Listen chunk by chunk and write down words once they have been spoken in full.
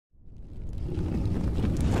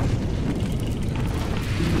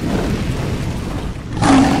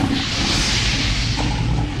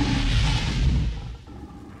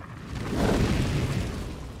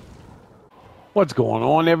What's going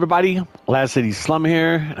on, everybody? Last City Slum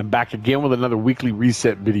here. I'm back again with another weekly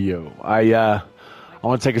reset video. I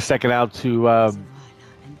want to take a second out to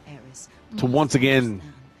once again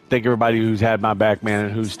thank everybody who's had my back, man,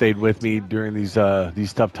 and who stayed with me during these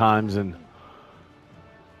tough times. And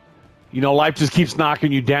you know, life just keeps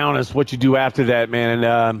knocking you down. It's what you do after that, man.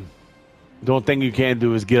 And the only thing you can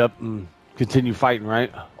do is get up and continue fighting,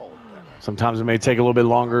 right? Sometimes it may take a little bit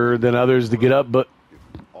longer than others to get up, but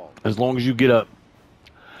as long as you get up.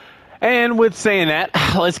 And with saying that,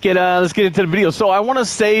 let's get into the video. So I want to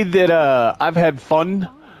say that I've had fun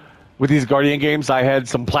with these Guardian games. I had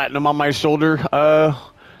some platinum on my shoulder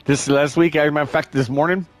this last week. As a matter of fact, this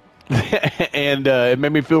morning, and it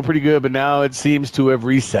made me feel pretty good. But now it seems to have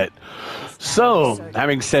reset. So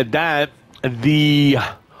having said that, the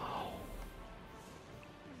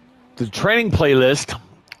training playlist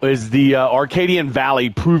is the Arcadian Valley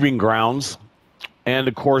Proving Grounds. And,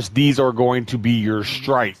 of course, these are going to be your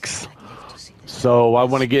strikes. So I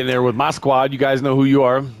want to get in there with my squad. You guys know who you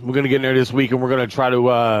are. We're going to get in there this week, and we're going to try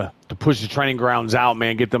to push the training grounds out,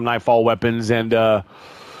 man, get them nightfall weapons, and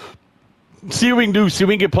see what we can do. See if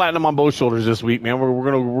we can get platinum on both shoulders this week, man.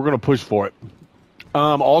 We're gonna push for it.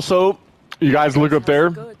 Also, you guys look up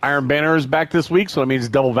there. Iron Banner is back this week, so that means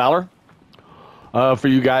double valor for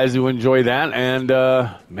you guys who enjoy that. And,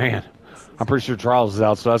 man, I'm pretty sure Trials is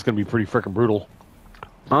out, so that's going to be pretty freaking brutal.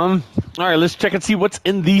 All right, let's check and see what's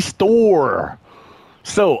in the store.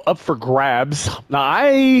 So, up for grabs. Now,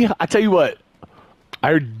 I tell you what,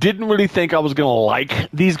 I didn't really think I was going to like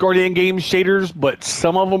these Guardian Games shaders, but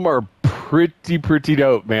some of them are pretty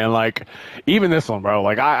dope, man. Like, even this one, bro.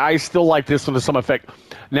 Like, I still like this one to some effect.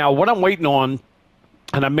 Now, what I'm waiting on,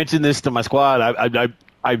 and I mentioned this to my squad,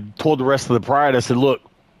 I told the rest of the pride, I said, look,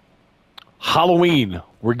 Halloween,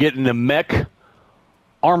 we're getting the mech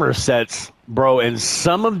armor sets, bro, and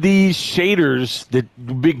some of these shaders that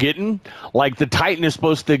we've been getting, like the Titan is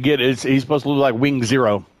supposed to get, he's supposed to look like Wing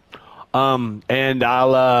Zero. And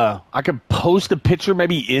I could post a picture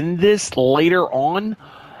maybe in this later on,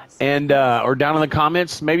 and or down in the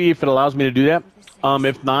comments, maybe if it allows me to do that.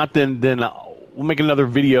 If not, then we'll make another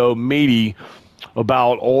video maybe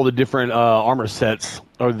about all the different armor sets,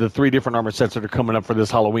 or the 3 different armor sets that are coming up for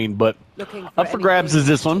this Halloween. But up for grabs is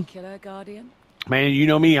this one. Man, you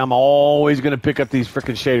know me, I'm always going to pick up these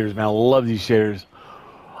freaking shaders, man. I love these shaders.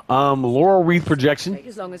 Laurel Wreath Projection. Take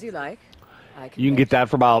as long as you like. You can get that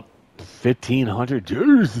for about 1,500.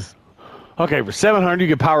 Jesus. Okay, for 700 you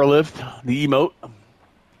get Power Lift, the emote.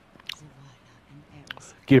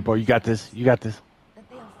 Get it, bro. You got this. You got this.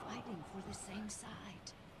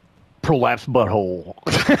 Prolapse butthole.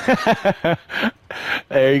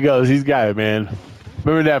 There he goes. He's got it, man.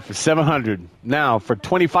 Remember that for 700. Now for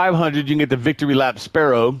 2,500, you can get the Victory Lap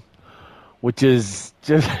Sparrow, which is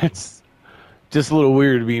just a little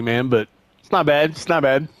weird to me, man, but it's not bad. It's not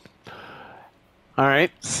bad. All right.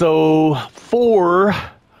 So for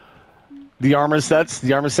the armor sets are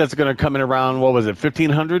going to come in around, what was it,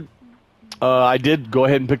 1,500? I did go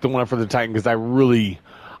ahead and pick the one up for the Titan because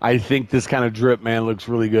I think this kind of drip, man, looks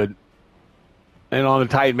really good. And on the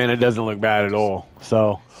Titan, man, it doesn't look bad at all.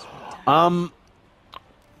 So,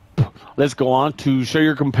 let's go on to show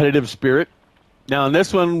your competitive spirit. Now, in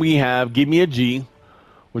this one, we have Give Me a G,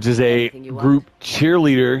 which is a group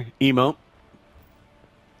cheerleader emote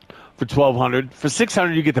for 1,200. For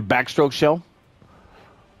 600, you get the backstroke shell.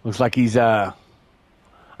 Looks like he's, I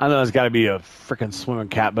know it's got to be a freaking swimming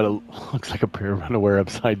cap, but it looks like a pair of underwear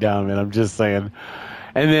upside down, man. I'm just saying.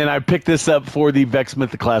 And then I picked this up for the Vex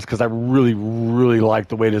Mythic class because I really like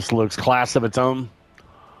the way this looks. Class of its own.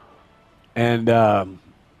 And I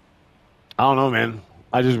don't know, man.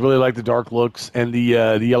 I just really like the dark looks and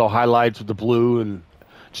the yellow highlights with the blue, and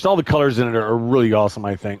just all the colors in it are really awesome,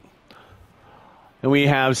 I think. And we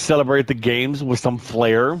have Celebrate the Games with some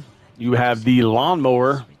flair. You have the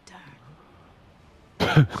Lawnmower.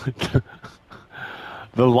 The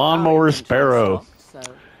Lawnmower Sparrow.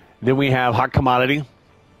 Then we have Hot Commodity,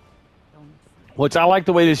 which I like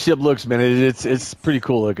the way this ship looks, man. It's pretty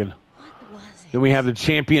cool looking. Then we have the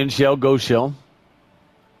Champion Shell, Ghost Shell.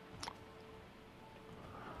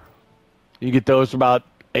 You get those for about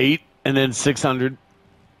 8 and then 600.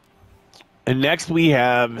 And next we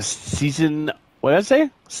have Season, what did I say?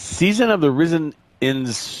 Season of the Risen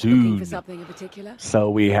Ensued. Looking for something in particular? So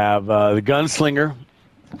we have the Gunslinger,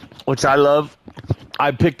 which I love. I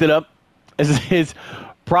picked it up. It's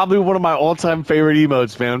probably one of my all-time favorite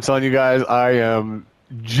emotes, man. I'm telling you guys, I am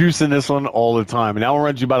juicing this one all the time. And that one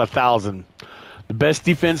runs you about 1,000. The Best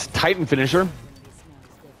Defense Titan Finisher.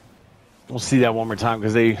 We'll see that one more time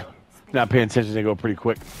because they're not paying attention. They go pretty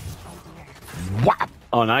quick. Whap!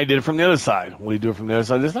 Oh, now he did it from the other side. Will he do it from the other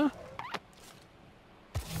side this time?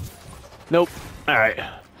 Nope. All right.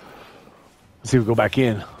 Let's see if we go back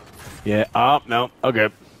in. Yeah. Oh, no. Okay.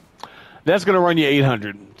 That's going to run you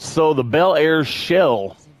 800. So the Bel Air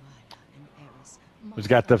shell, which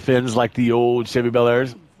got the fins like the old Chevy Bel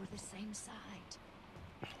Airs,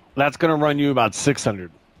 that's going to run you about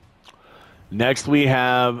 600. Next, we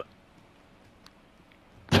have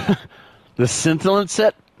the Scintillant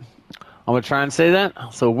set. I'm going to try and say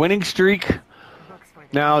that. So winning streak.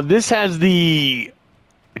 Now, this has the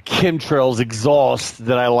chemtrails exhaust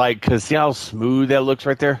that I like because see how smooth that looks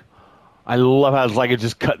right there? I love how it's like it's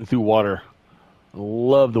just cutting through water.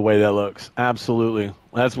 Love the way that looks. Absolutely.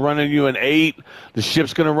 That's running you an 8. The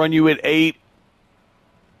ship's going to run you at 8.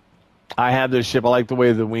 I have this ship. I like the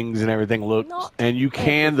way the wings and everything look. And you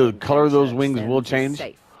can, the color of those wings will change.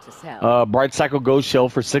 Bright Cycle Ghost Shell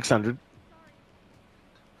for 600.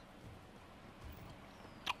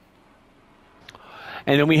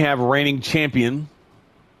 And then we have Reigning Champion.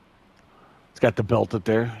 It's got the belt up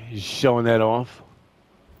there. He's showing that off.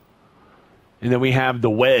 And then we have the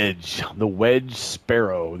Wedge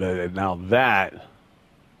Sparrow. Now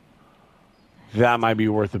that might be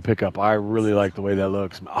worth a pickup. I really like the way that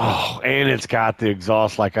looks. Oh, and it's got the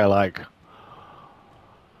exhaust like I like.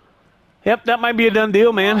 Yep, that might be a done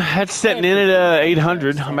deal, man. That's setting in at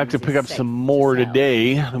 800. I'm going to have to pick up some more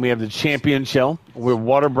today. Then we have the Champion Shell with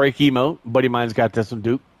Water Break Emote. Buddy of mine's got this one,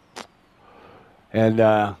 Duke. And,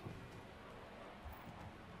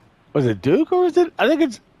 was it Duke or is it? I think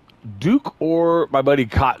it's Duke or my buddy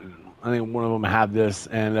Cotton. I think one of them have this,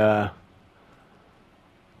 and I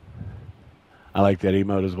like that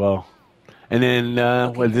emote as well. And then,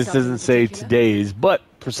 well, this doesn't say today's, but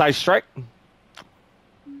Precise Strike.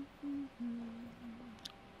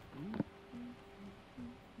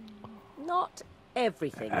 Not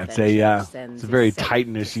everything. That's it's a very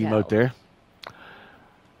Titanish emote there.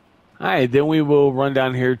 All right, then we will run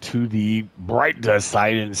down here to the Bright Dust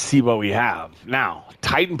side and see what we have. Now,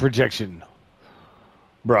 Titan projection.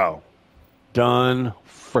 Bro, done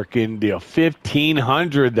freaking deal.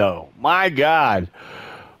 1,500 though. My God.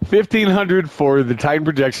 1,500 for the Titan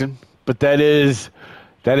projection. But that is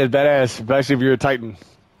badass, especially if you're a Titan.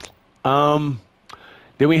 Then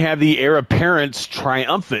we have the Heir Apparent's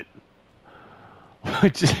Triumphant.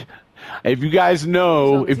 Which, if you guys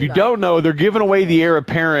know, if you don't know, they're giving away the Heir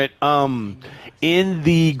Apparent in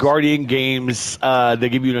the Guardian games. They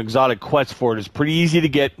give you an exotic quest for it. It's pretty easy to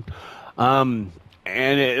get. And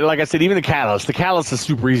like I said, even the Catalyst is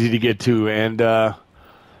super easy to get to. And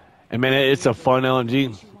man, it's a fun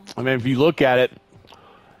LMG. I mean, if you look at it,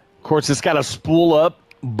 of course, it's got a spool up,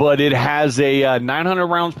 but it has a 900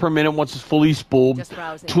 rounds per minute once it's fully spooled,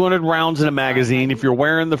 200 rounds in a magazine. If you're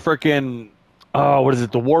wearing the frickin',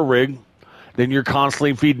 the War Rig, then you're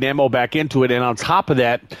constantly feeding ammo back into it. And on top of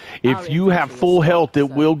that, if you have full health, it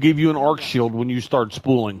will give you an arc shield when you start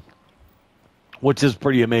spooling, which is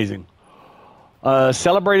pretty amazing.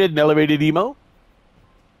 Celebrated and Elevated Emo.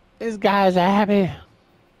 This guy's happy.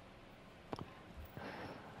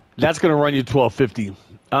 That's going to run you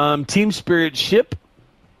 $1,250. Team Spirit Ship,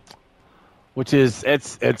 which is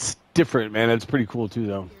it's different, man. It's pretty cool too,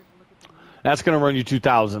 though. That's going to run you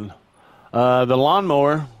 $2,000. The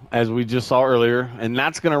Lawnmower, as we just saw earlier, and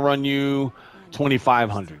that's going to run you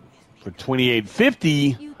 $2,500. For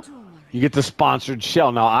 $2,850, you get the sponsored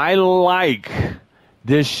shell. Now, I like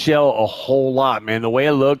this shell a whole lot, man. The way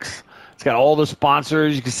it looks, it's got all the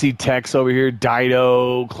sponsors. You can see text over here,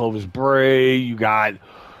 Dido, Clovis Bray. You got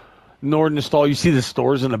Norden Stall. You see the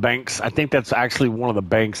stores and the banks. I think that's actually one of the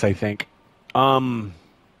banks, I think. Then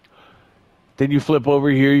you flip over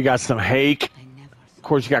here. You got some Hake. Of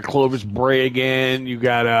course, you got Clovis Bray again. You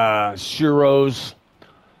got Shiros.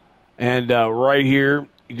 And right here,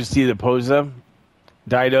 you can see the Posa,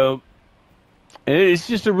 Dido. And it's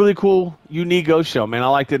just a really cool, unique ghost shell, man. I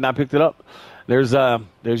liked it and I picked it up. There's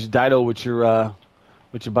Dido with your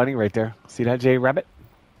bunny right there. See that, Jay Rabbit?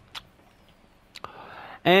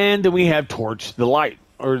 And then we have Torch the Light,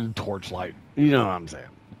 or Torch Light. You know what I'm saying.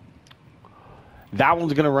 That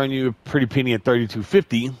one's going to run you a pretty penny at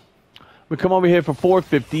 $3,250. We come over here for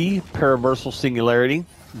 $450. Paraversal Singularity,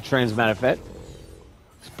 Transmat Effect.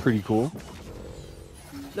 It's pretty cool.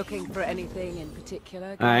 Looking for anything in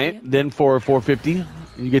particular? All right. Then for $450,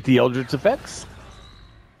 you get the Eldritch Effects.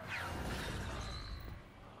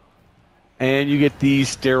 And you get the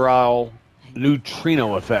Sterile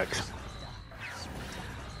Neutrino Effects.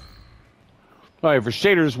 All right, for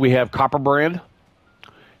shaders, we have Copper Brand.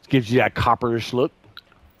 It gives you that copperish look.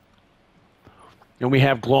 And we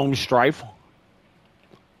have Gloam Strife.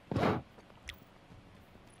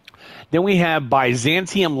 Then we have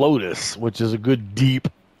Byzantium Lotus, which is a good deep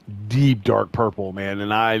dark purple, man.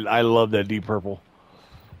 And I love that deep purple.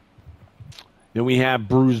 Then we have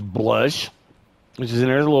Bruised Blush, which is in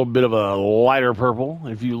there. There's a little bit of a lighter purple.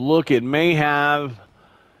 If you look, it may have,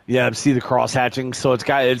 yeah, see the cross hatching. So it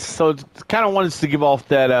kind of wants to give off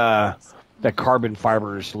that carbon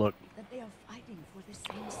fibers look.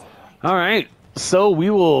 All right, so we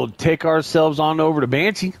will take ourselves on over to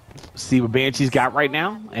Banshee, see what Banshee's got right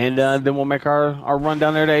now, and then we'll make our run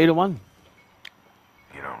down there to 801.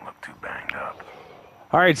 You don't look too banged up.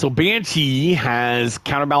 All right, so Banshee has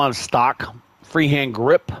counterbalance stock, freehand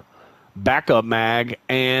grip, backup mag,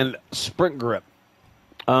 and sprint grip.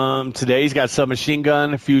 Today he's got submachine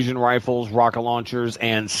gun, fusion rifles, rocket launchers,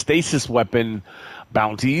 and stasis weapon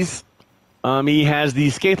bounties. He has the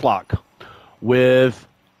Scathe Lock with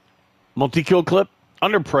multi-kill clip,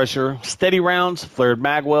 under pressure, steady rounds, flared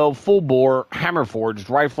magwell, full bore, hammer forged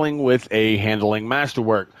rifling with a handling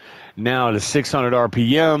masterwork. Now at a 600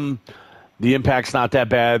 RPM, the impact's not that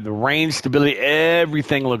bad. The range, stability,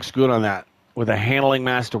 everything looks good on that with a handling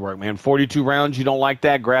masterwork, man. 42 rounds, you don't like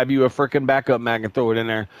that? Grab you a freaking backup mag and throw it in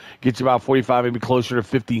there. Get you about 45, maybe closer to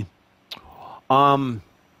 50.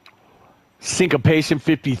 Syncopation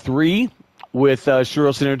 53. With Shuro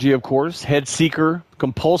Synergy, of course. Head Seeker,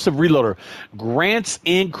 Compulsive Reloader. Grants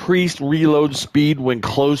increased reload speed when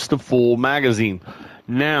close to full magazine.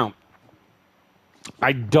 Now,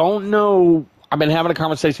 I don't know. I've been having a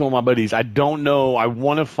conversation with my buddies. I don't know. I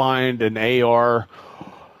want to find an AR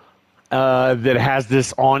that has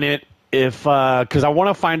this on it. Because I want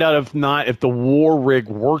to find out if the war rig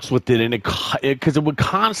works with it, and because it would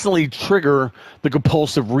constantly trigger the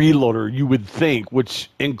compulsive reloader, you would think, which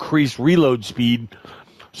increased reload speed.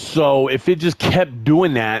 So if it just kept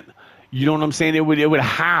doing that, you know what I'm saying? You would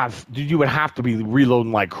have to be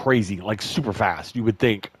reloading like crazy, like super fast. You would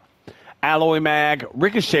think. Alloy mag,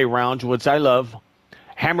 ricochet rounds, which I love,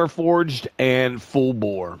 hammer forged, and full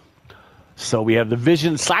bore. So we have the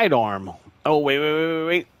Vision sidearm. Oh,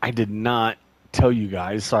 wait. I did not tell you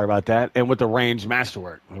guys. Sorry about that. And with the range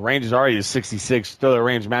masterwork. The range is already a 66. Throw the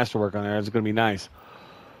range masterwork on there. It's going to be nice.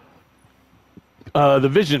 The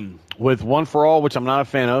Vision with One for All, which I'm not a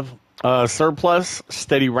fan of. Surplus,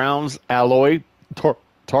 steady rounds, alloy,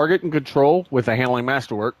 target and control with a handling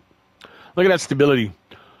masterwork. Look at that stability.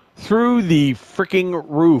 Through the freaking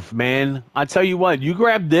roof, man. I tell you what, you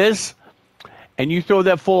grab this and you throw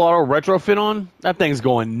that full auto retrofit on, that thing's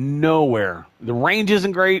going nowhere. The range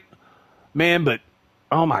isn't great, man, but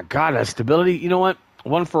oh my God, that stability. You know what?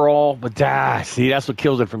 One for all, but see, that's what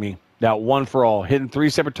kills it for me. That one for all. Hitting 3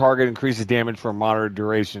 separate target increases damage for a moderate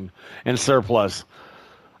duration. And surplus.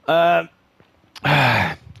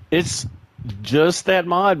 It's just that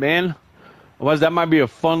mod, man. Otherwise, that might be a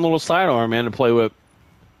fun little sidearm, man, to play with.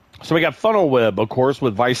 So we got Funnel Web, of course,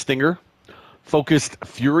 with Vice Stinger. Focused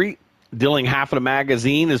Fury. Dealing half of the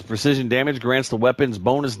magazine as precision damage grants the weapon's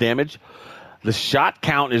bonus damage. The shot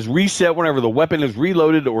count is reset whenever the weapon is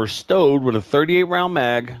reloaded or stowed with a 38-round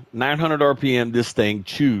mag, 900 RPM, this thing,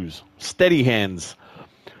 choose. Steady hands.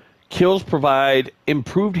 Kills provide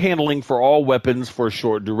improved handling for all weapons for a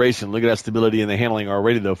short duration. Look at that stability in the handling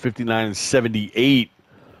already, though, 59 and 78.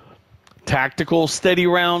 Tactical, steady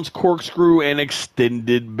rounds, corkscrew, and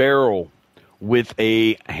extended barrel. With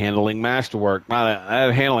a handling masterwork.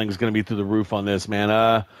 That handling is going to be through the roof on this,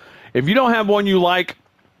 man. If you don't have one you like,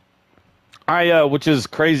 which is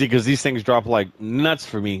crazy because these things drop like nuts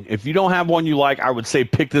for me. If you don't have one you like, I would say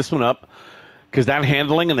pick this one up because that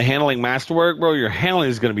handling and the handling masterwork, bro, your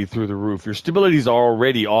handling is going to be through the roof. Your stability is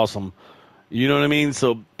already awesome. You know what I mean?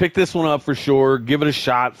 So pick this one up for sure. Give it a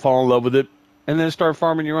shot. Fall in love with it. And then start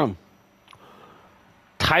farming your own.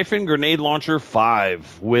 Typhon Grenade Launcher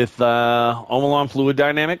 5 with Omolon Fluid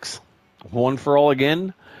Dynamics. One for all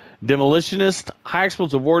again. Demolitionist, high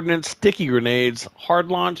explosive ordnance, sticky grenades, hard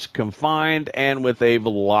launch, confined, and with a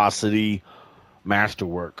velocity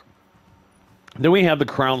masterwork. Then we have the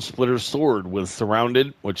Crown Splitter Sword with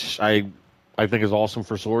Surrounded, which I think is awesome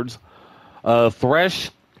for swords.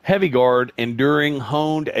 Thresh, Heavy Guard, Enduring,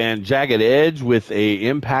 Honed, and Jagged Edge with a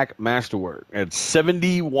Impact Masterwork. At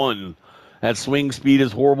 71. That swing speed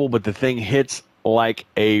is horrible, but the thing hits like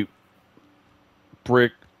a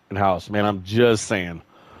brick house. Man, I'm just saying.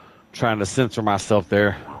 Trying to censor myself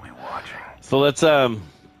there. We'll be watching. So let's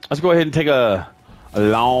go ahead and take a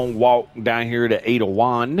long walk down here to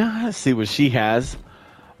 801. See what she has.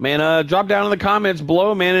 Man, drop down in the comments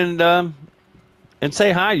below, man, and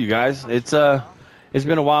say hi, you guys. It's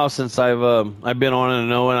been a while since I've been on and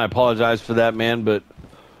know, and I apologize for that, man. But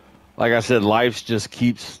like I said, life just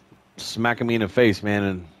keeps smacking me in the face, man,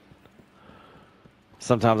 and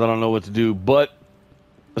Sometimes I don't know what to do, but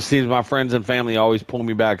it seems my friends and family always pull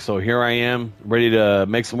me back. So here I am, ready to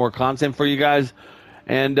make some more content for you guys,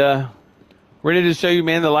 and ready to show you,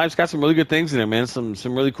 man. The life's got some really good things in it, man. Some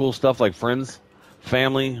really cool stuff like friends,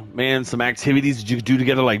 family, man. Some activities that you could do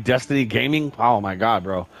together, like Destiny gaming. Oh my God,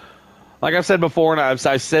 bro! Like I've said before, and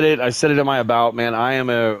I said it in my about, man. I'm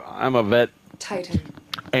a vet. Titan.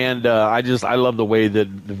 And I love the way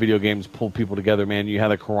that the video games pull people together, man. You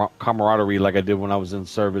had a camaraderie like I did when I was in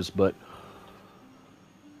service, but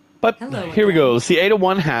Hello here we again. go. See, Ada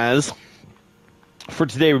 1 has for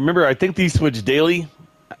today. Remember, I think these switch daily.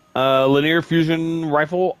 Linear fusion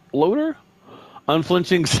rifle loader,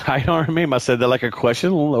 unflinching sidearm aim. I said that like a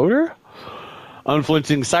question. Loader,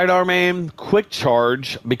 unflinching sidearm aim, quick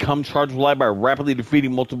charge. Become charged live by rapidly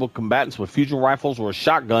defeating multiple combatants with fusion rifles or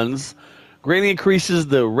shotguns. Greatly increases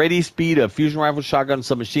the ready speed of fusion rifles, shotguns,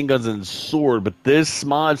 submachine guns, and sword. But this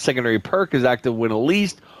mod secondary perk is active when at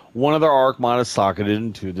least one of the arc mod is socketed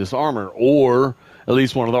into this armor, or at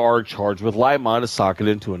least one of the arc charged with light mod is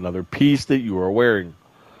socketed into another piece that you are wearing.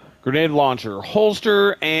 Grenade launcher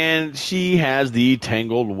holster, and she has the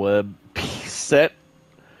tangled web piece set.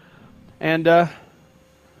 And for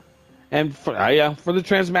the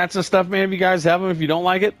transmats and stuff, man, if you guys have them, if you don't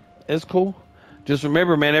like it, it's cool. Just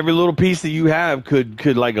remember, man, every little piece that you have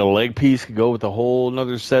could like a leg piece could go with a whole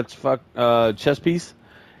another set's chest piece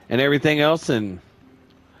and everything else, and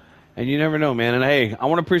you never know, man. And hey, I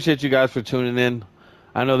want to appreciate you guys for tuning in.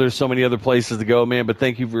 I know there's so many other places to go, man, but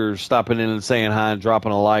thank you for stopping in and saying hi and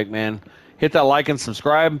dropping a like, man. Hit that like and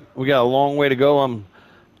subscribe. We got a long way to go. I'm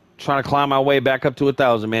trying to climb my way back up to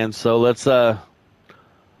 1,000, man. So let's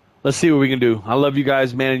see what we can do. I love you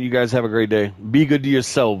guys, man, and you guys have a great day. Be good to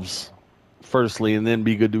yourselves firstly, and then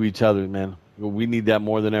be good to each other, man. We need that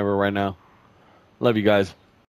more than ever right now. Love you guys.